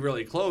all be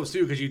really close,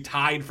 too, because you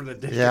tied for the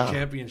district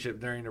championship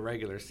during the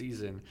regular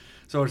season.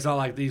 So it's not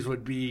like these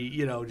would be,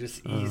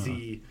 just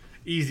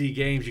easy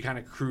games you kind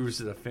of cruise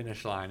to the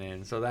finish line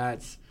in. So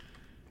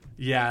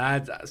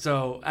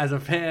so as a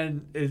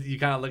fan, you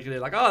kind of look at it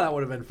like, oh, that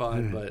would have been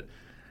fun. But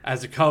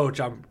as a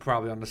coach, I'm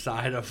probably on the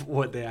side of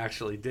what they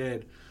actually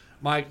did.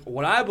 Mike,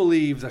 what I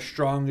believe the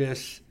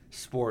strongest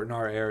sport in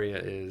our area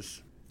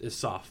is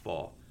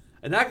softball.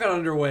 And that got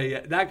underway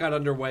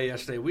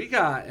yesterday. We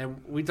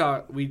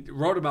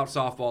wrote about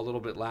softball a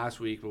little bit last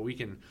week, but we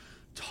can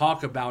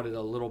talk about it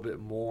a little bit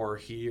more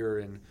here.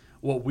 And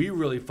what we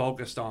really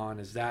focused on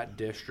is that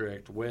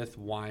district with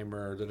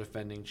Weimer, the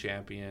defending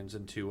champions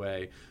in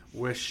 2A,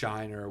 with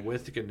Shiner,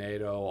 with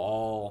Ganado,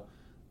 all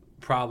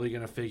probably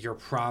going to figure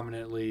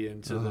prominently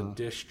into the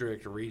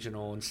district,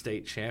 regional, and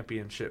state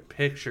championship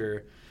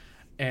picture.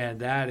 And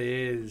that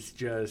is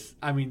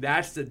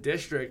that's the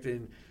district.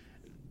 And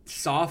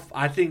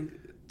I think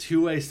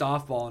 2A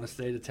softball in the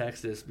state of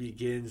Texas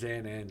begins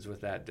and ends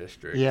with that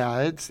district.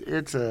 Yeah, it's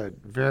a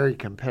very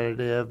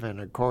competitive,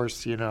 and of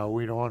course, we don't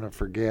want to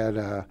forget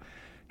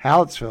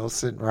Hallettsville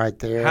sitting right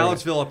there.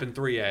 Hallettsville up in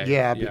 3A.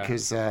 Yeah,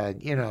 because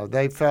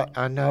they felt.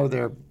 I know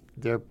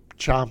they're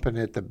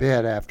chomping at the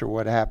bit after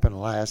what happened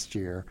last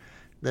year,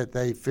 that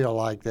they feel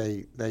like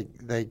they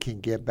can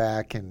get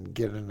back and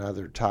get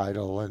another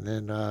title, and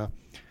then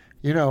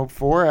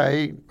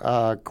 4A,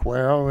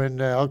 Cuero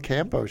and El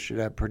Campo should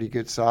have pretty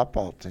good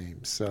softball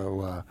teams.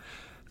 So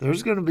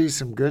there's going to be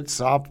some good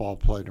softball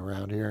played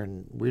around here,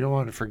 and we don't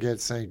want to forget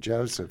St.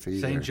 Joseph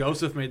either. St.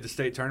 Joseph made the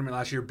state tournament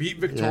last year, beat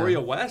Victoria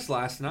West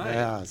last night.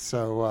 Yeah,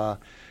 so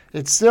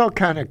it's still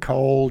kind of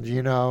cold,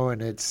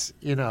 and it's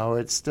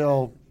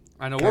still.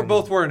 I know we're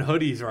both wearing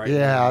hoodies right now.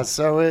 Yeah,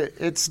 so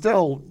it's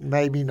still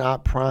maybe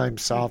not prime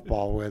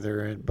softball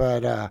weather,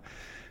 but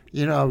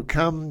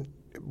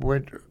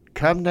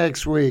come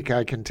next week,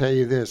 I can tell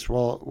you this: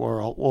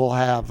 we'll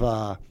have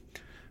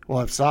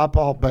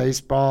softball,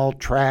 baseball,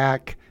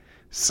 track,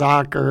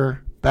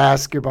 soccer,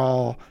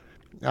 basketball,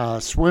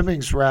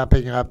 swimming's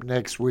wrapping up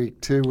next week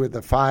too with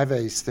the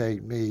 5A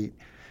state meet.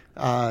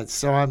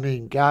 So I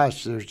mean,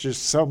 gosh, there's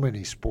just so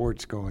many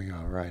sports going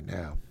on right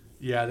now.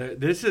 Yeah,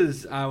 this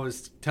is. I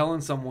was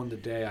telling someone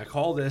today. I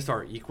call this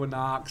our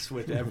Equinox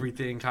with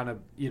everything kind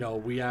of.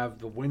 We have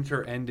the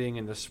winter ending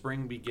and the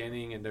spring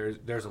beginning, and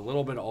there's a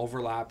little bit of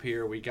overlap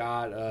here. We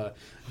got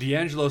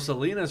D'Angelo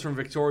Salinas from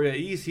Victoria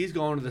East. He's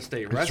going to the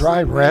state wrestling. That's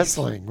right,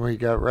 wrestling. We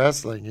got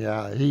wrestling.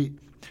 Yeah,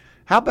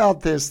 How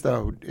about this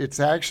though?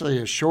 It's actually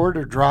a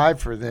shorter drive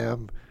for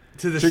them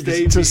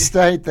to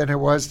state than it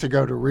was to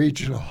go to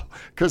regional,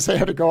 because they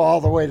had to go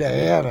all the way to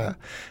Anna,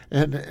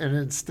 and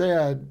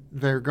instead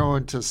they're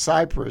going to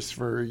Cypress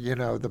for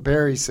the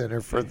Berry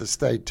Center for the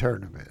state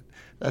tournament.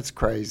 That's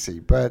crazy,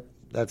 but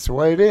that's the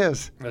way it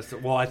is.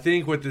 Well, I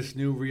think with this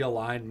new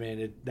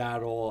realignment,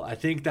 I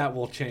think that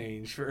will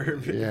change for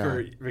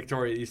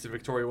Victoria East and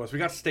Victoria West. We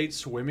got state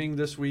swimming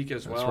this week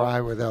as well. That's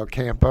right, with El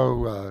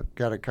Campo.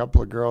 Got a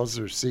couple of girls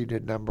who are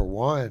seeded number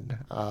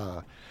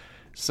 1.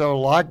 So a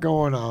lot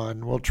going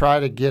on. We'll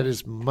try to get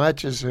as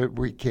much as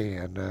we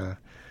can.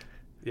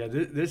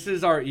 This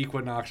is our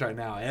Equinox right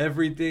now.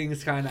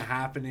 Everything's kind of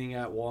happening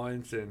at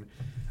once, and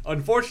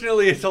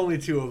unfortunately, it's only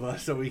 2 of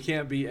us, so we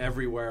can't be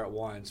everywhere at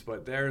once.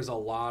 But there's a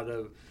lot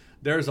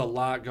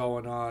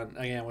going on.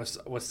 Again, with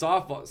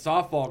softball.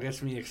 Softball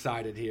gets me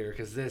excited here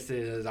because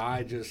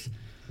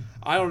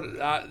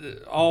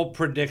I'll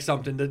predict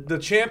something. The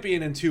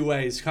champion in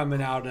 2A's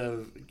coming out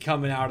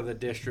of the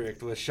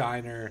district with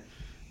Shiner,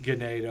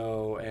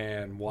 Ganado,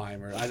 and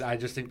Weimer. I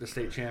just think the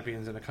state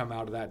champion's going to come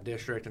out of that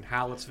district. And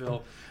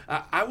Hallettsville,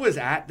 I was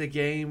at the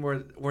game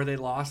where they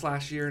lost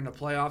last year in the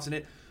playoffs,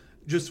 and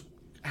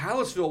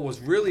Hallettsville was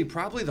really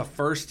probably the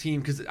first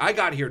team, because I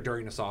got here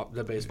during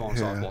the baseball and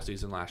softball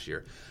season last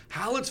year.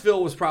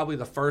 Hallettsville was probably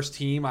the first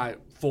team I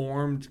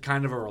formed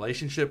kind of a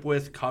relationship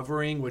with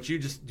covering, which you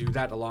just do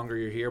that the longer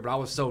you're here, but I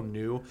was so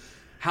new.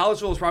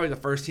 Hallettsville was probably the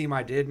first team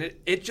I did, and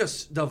it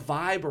just, the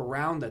vibe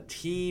around the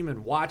team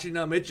and watching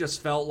them, it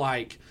just felt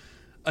like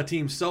a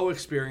team so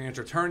experienced,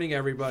 returning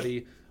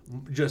everybody,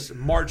 just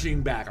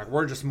marching back. Like,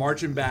 we're just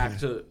marching back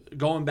to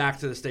going back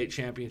to the state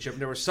championship.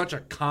 And there was such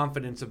a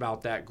confidence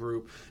about that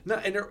group.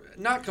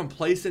 Not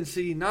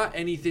complacency, not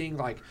anything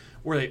like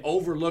where they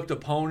overlooked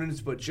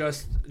opponents, but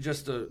just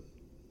a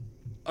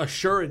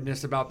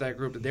assuredness about that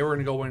group that they were going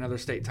to go win another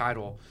state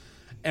title.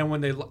 And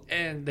when they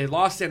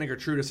lost Santa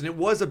Gertrudis, and it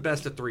was a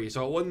best of 3,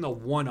 so it wasn't a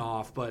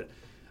one-off, but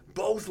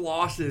both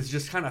losses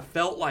just kind of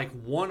felt like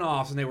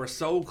one-offs, and they were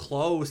so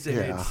close. And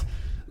it's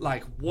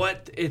like,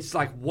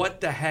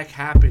 what the heck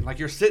happened? Like,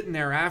 you're sitting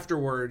there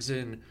afterwards,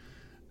 and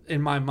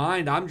in my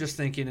mind, I'm just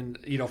thinking,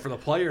 and for the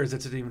players,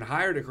 it's an even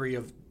higher degree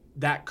of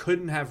that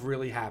couldn't have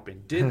really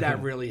happened. Did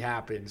that really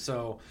happen?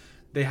 So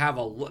they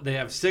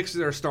have 6 of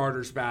their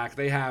starters back.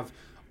 They have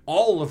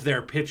all of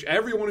their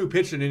everyone who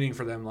pitched an inning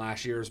for them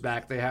last year is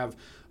back. They have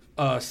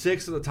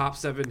 6 of the top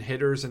 7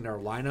 hitters in their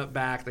lineup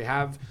back. They're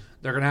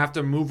going to have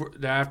to move.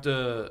 They have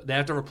to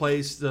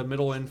replace the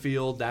middle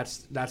infield.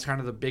 That's kind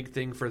of the big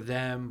thing for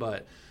them.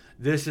 But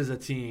this is a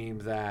team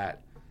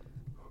that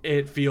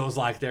it feels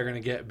like they're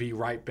going to be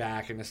right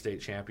back in the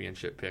state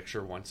championship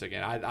picture once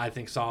again. I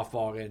think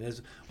softball, again,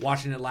 is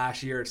watching it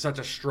last year. It's such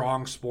a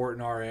strong sport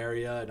in our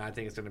area, and I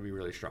think it's going to be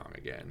really strong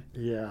again.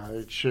 Yeah,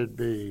 it should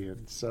be.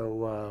 And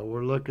so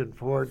we're looking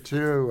forward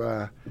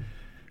to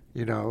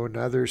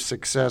another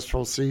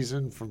successful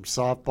season from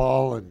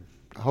softball and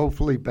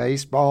hopefully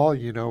baseball.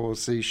 We'll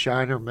see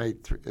Shiner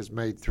has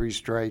made 3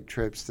 straight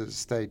trips to the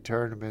state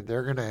tournament.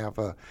 They're going to have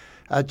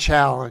a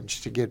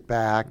challenge to get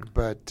back,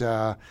 but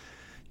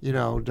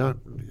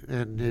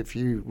and if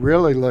you're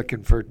really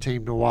looking for a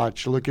team to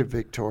watch, look at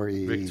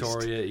Victoria East.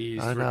 Victoria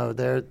East. I know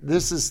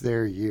this is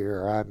their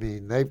year. I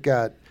mean,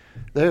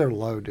 they're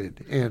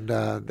loaded, and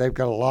they've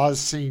got a lot of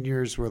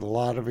seniors with a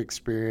lot of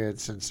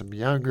experience and some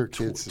younger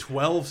kids.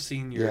 12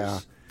 seniors. Yeah.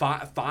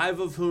 5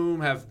 of whom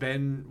have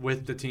been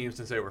with the team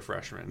since they were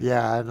freshmen.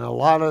 Yeah, and a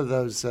lot of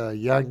those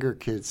younger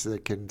kids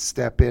that can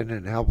step in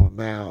and help them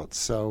out.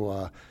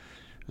 So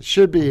it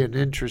should be an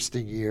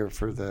interesting year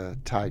for the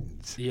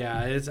Titans. Yeah,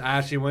 I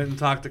actually went and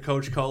talked to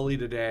Coach Coley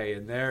today,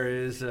 and there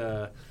is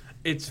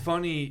it's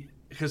funny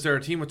because they're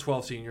a team with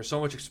 12 seniors, so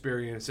much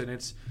experience, and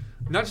it's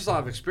not just a lot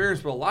of experience,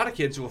 but a lot of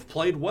kids who have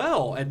played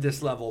well at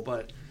this level,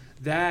 but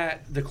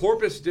that the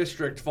Corpus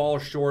District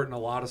falls short in a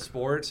lot of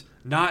sports,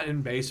 not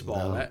in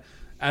baseball. No.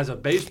 As a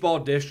baseball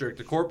district,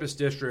 the Corpus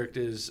District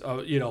is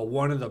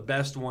one of the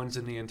best ones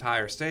in the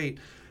entire state.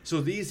 So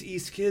these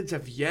East kids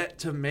have yet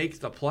to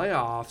make the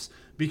playoffs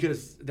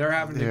because they're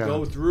having to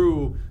go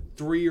through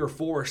 3 or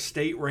 4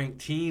 state-ranked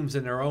teams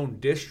in their own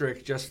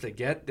district just to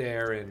get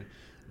there, and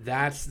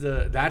that's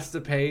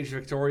the page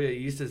Victoria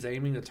East is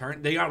aiming to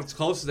turn. They got as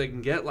close as they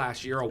can get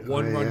last year, a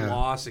 1-run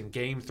loss in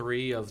Game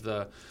 3 of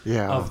the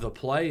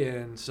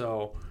play-in.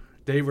 So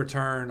they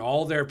return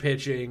all their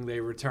pitching. They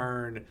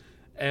return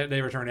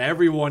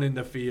everyone in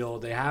the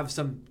field. They have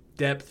some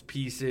depth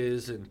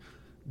pieces, and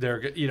they're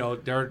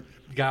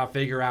got to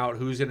figure out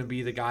who's going to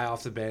be the guy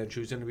off the bench,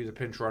 who's going to be the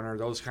pinch runner,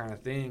 those kind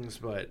of things.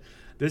 But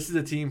this is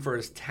a team, for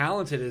as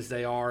talented as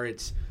they are,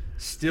 it's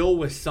still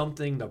with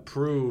something to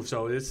prove.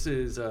 So this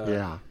is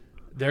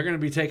they're going to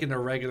be taking their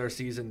regular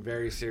season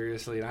very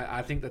seriously, and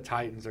I think the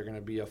Titans are going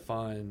to be a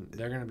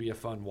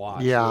fun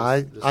watch.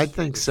 Yeah, I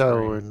think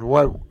so. And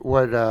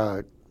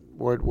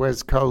what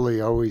Wes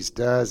Coley always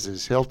does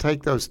is he'll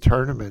take those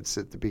tournaments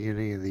at the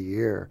beginning of the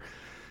year,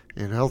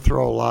 and he'll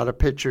throw a lot of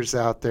pitchers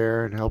out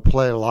there, and he'll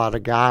play a lot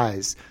of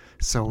guys.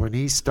 So when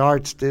he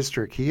starts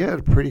district, he had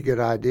a pretty good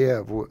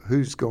idea of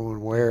who's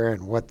going where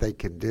and what they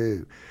can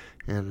do.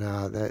 And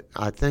that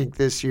I think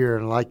this year,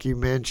 and like you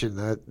mentioned,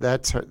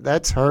 that's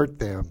hurt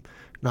them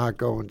not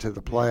going to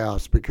the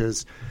playoffs,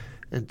 because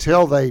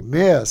until they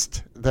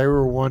missed, they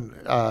were one.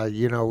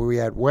 We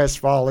had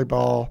West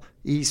Volleyball,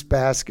 East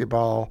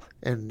Basketball,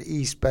 and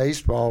East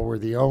Baseball were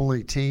the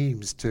only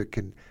teams to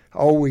can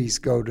always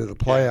go to the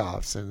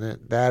playoffs, and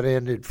that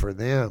ended for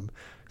them.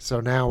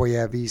 So now we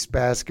have East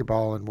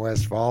Basketball and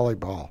West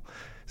Volleyball.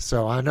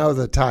 So I know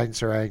the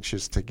Titans are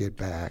anxious to get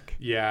back.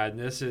 Yeah, and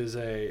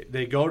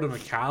they go to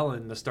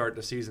McAllen to start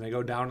the season. They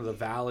go down to the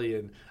Valley,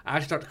 and I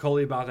actually talked to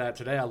Coley about that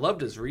today. I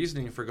loved his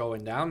reasoning for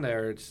going down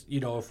there. It's,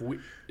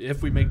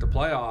 if we make the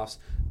playoffs,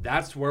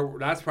 that's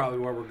probably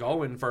where we're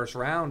going first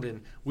round,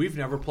 and we've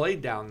never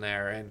played down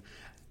there. And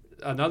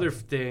another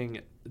thing,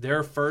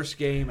 their first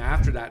game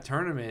after that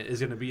tournament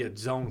is going to be a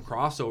zone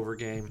crossover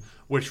game,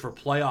 which for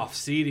playoff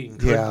seeding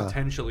could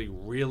potentially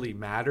really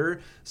matter.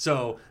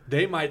 So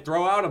they might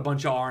throw out a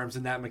bunch of arms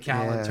in that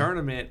McAllen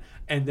tournament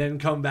and then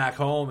come back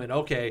home and,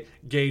 okay,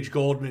 Gage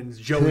Goldman's,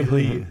 Joey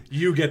Lee,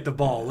 you get the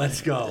ball.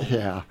 Let's go.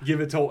 Yeah.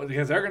 Give it to –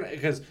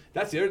 because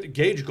that's the other –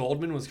 Gage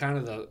Goldman was kind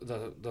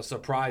of the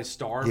surprise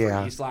star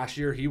for East last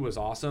year. He was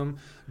awesome.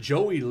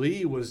 Joey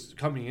Lee was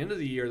coming into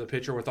the year the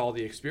pitcher with all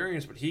the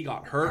experience, but he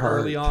got hurt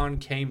early on,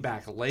 came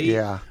back late.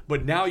 Yeah.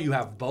 But now you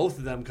have both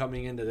of them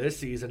coming into this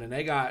season, and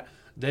they got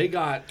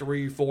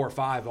 3, 4,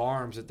 5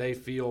 arms that they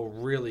feel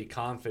really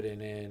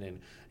confident in. And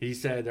he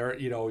said,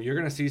 you're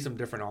going to see some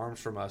different arms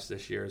from us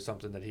this year. Is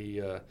something that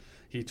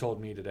he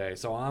told me today.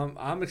 So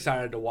I'm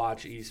excited to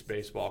watch East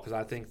baseball, because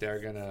I think they're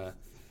gonna.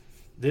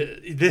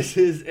 This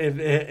is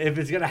if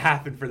it's gonna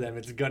happen for them,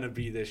 it's gonna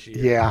be this year.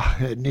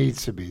 Yeah, it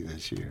needs to be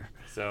this year.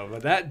 So,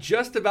 but that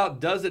just about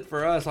does it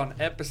for us on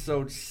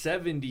episode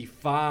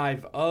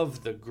 75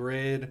 of The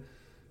Grid.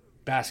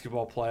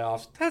 Basketball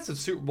playoffs. That's some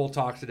Super Bowl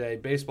talk today.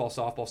 Baseball,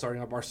 softball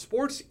starting up. Our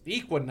sports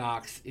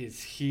equinox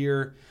is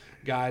here.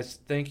 Guys,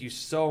 thank you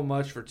so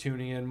much for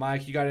tuning in.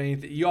 Mike, you got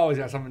anything? You always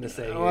got something to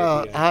say here.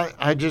 Well,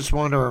 I just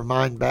want to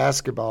remind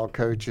basketball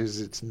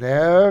coaches it's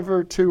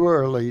never too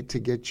early to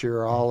get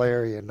your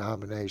all-area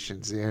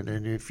nominations in.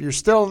 And if you're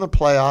still in the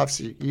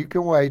playoffs, you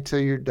can wait till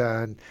you're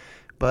done.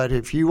 But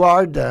if you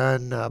are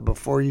done,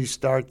 before you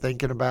start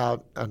thinking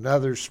about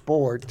another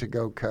sport to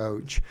go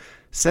coach,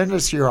 send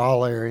us your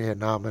all-area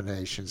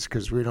nominations,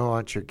 because we don't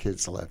want your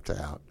kids left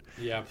out.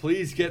 Yeah,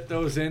 please get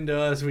those into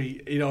us.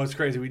 It's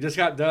crazy. We just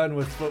got done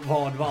with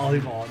football and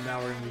volleyball, and now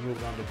we're going to be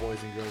moving on to boys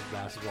and girls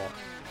basketball.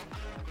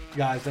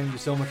 Guys, thank you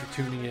so much for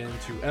tuning in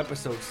to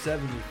episode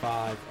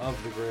 75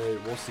 of The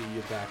Grid. We'll see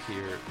you back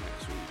here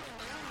next week.